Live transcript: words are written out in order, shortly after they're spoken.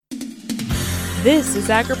This is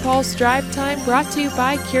AgriPulse Drive Time, brought to you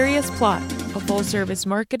by Curious Plot, a full-service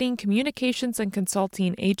marketing, communications, and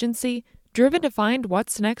consulting agency driven to find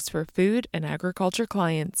what's next for food and agriculture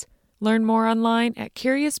clients. Learn more online at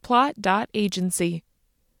curiousplot.agency.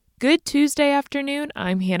 Good Tuesday afternoon,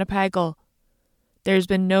 I'm Hannah Pagel. There's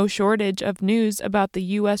been no shortage of news about the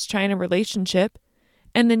U.S.-China relationship,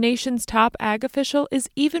 and the nation's top ag official is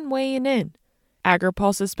even weighing in.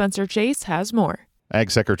 AgriPulse's Spencer Chase has more. Ag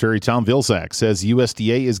Secretary Tom Vilsack says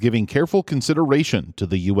USDA is giving careful consideration to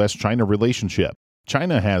the U.S.-China relationship.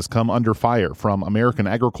 China has come under fire from American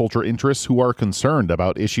agriculture interests who are concerned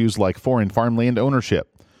about issues like foreign farmland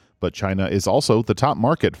ownership. But China is also the top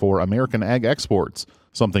market for American ag exports,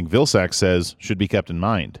 something Vilsack says should be kept in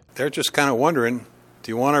mind. They're just kind of wondering,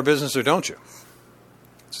 do you want our business or don't you?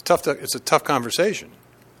 It's a tough conversation.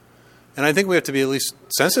 And I think we have to be at least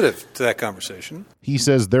sensitive to that conversation. He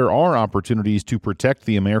says there are opportunities to protect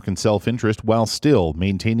the American self-interest while still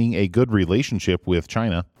maintaining a good relationship with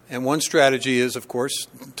China. And one strategy is, of course,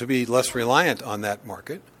 to be less reliant on that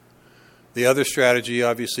market. The other strategy,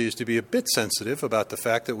 obviously, is to be a bit sensitive about the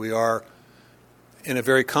fact that we are in a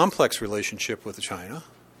very complex relationship with China.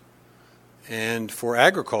 And for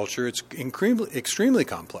agriculture, it's extremely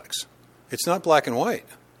complex. It's not black and white.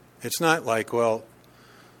 It's not like, well,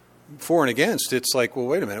 for and against. It's like, well,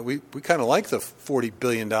 wait a minute. We kind of like the $40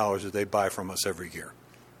 billion that they buy from us every year.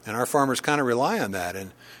 And our farmers kind of rely on that,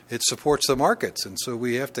 and it supports the markets. And so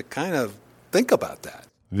we have to kind of think about that.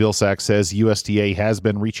 Vilsack says USDA has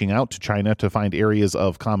been reaching out to China to find areas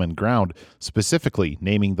of common ground, specifically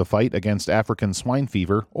naming the fight against African swine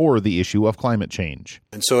fever or the issue of climate change.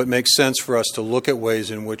 And so it makes sense for us to look at ways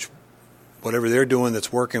in which whatever they're doing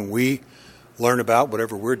that's working, we learn about.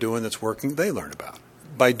 Whatever we're doing that's working, they learn about.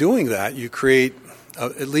 By doing that, you create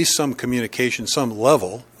at least some communication, some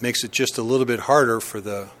level, makes it just a little bit harder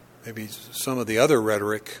for maybe some of the other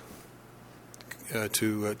rhetoric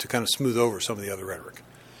to kind of smooth over some of the other rhetoric.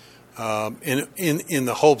 In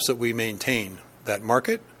the hopes that we maintain that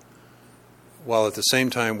market, while at the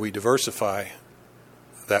same time we diversify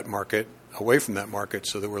that market away from that market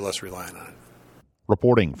so that we're less reliant on it.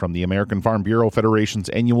 Reporting from the American Farm Bureau Federation's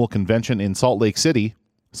annual convention in Salt Lake City,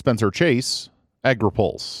 Spencer Chase,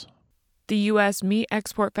 AgriPulse. The U.S. Meat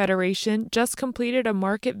Export Federation just completed a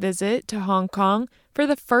market visit to Hong Kong for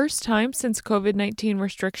the first time since COVID-19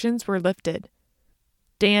 restrictions were lifted.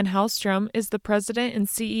 Dan Hallstrom is the president and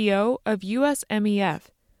CEO of USMEF.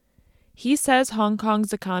 He says Hong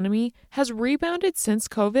Kong's economy has rebounded since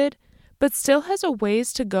COVID, but still has a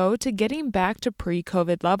ways to go to getting back to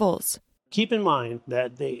pre-COVID levels. Keep in mind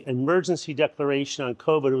that the emergency declaration on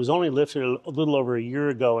COVID was only lifted a little over a year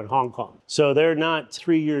ago in Hong Kong. So they're not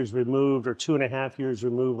 3 years removed or 2.5 years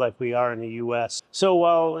removed like we are in the U.S. So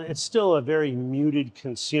while it's still a very muted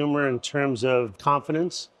consumer in terms of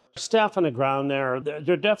confidence, staff on the ground there,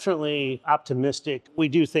 they're definitely optimistic. We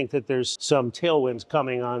do think that there's some tailwinds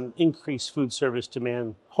coming on increased food service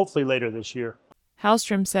demand, hopefully later this year.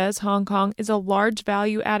 Hallstrom says Hong Kong is a large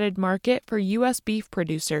value-added market for U.S. beef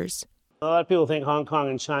producers. A lot of people think Hong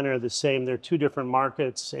Kong and China are the same. They're two different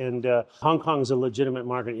markets, and Hong Kong is a legitimate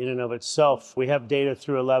market in and of itself. We have data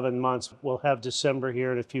through 11 months. We'll have December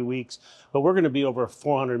here in a few weeks, but we're going to be over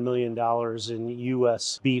 $400 million in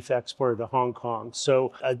U.S. beef exported to Hong Kong.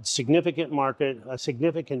 So a significant market, a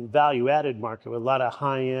significant value-added market with a lot of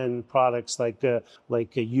high-end products like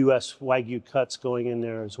U.S. Wagyu cuts going in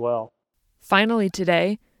there as well. Finally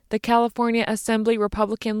today, the California Assembly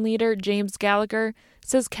Republican leader James Gallagher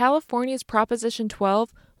says California's Proposition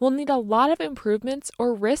 12 will need a lot of improvements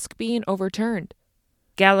or risk being overturned.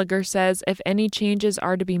 Gallagher says if any changes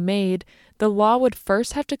are to be made, the law would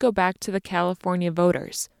first have to go back to the California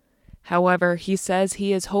voters. However, he says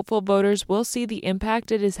he is hopeful voters will see the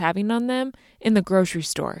impact it is having on them in the grocery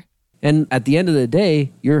store. And at the end of the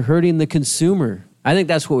day, you're hurting the consumer. I think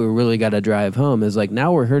that's what we really got to drive home is like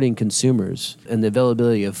now we're hurting consumers and the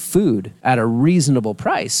availability of food at a reasonable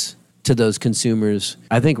price to those consumers.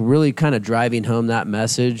 I think really kind of driving home that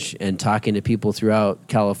message and talking to people throughout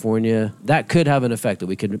California, that could have an effect that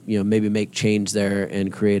we could, maybe make change there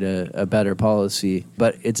and create a better policy,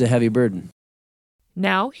 but it's a heavy burden.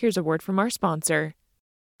 Now, here's a word from our sponsor.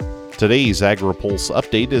 Today's AgriPulse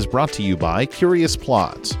update is brought to you by Curious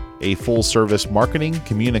Plot, a full-service marketing,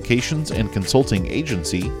 communications, and consulting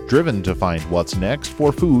agency driven to find what's next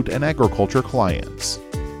for food and agriculture clients.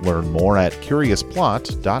 Learn more at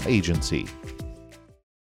curiousplot.agency.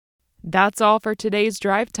 That's all for today's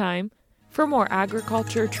Drive Time. For more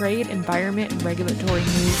agriculture, trade, environment, and regulatory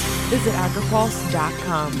news, visit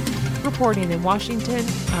agripulse.com. Reporting in Washington,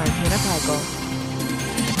 I'm Hannah Pagel.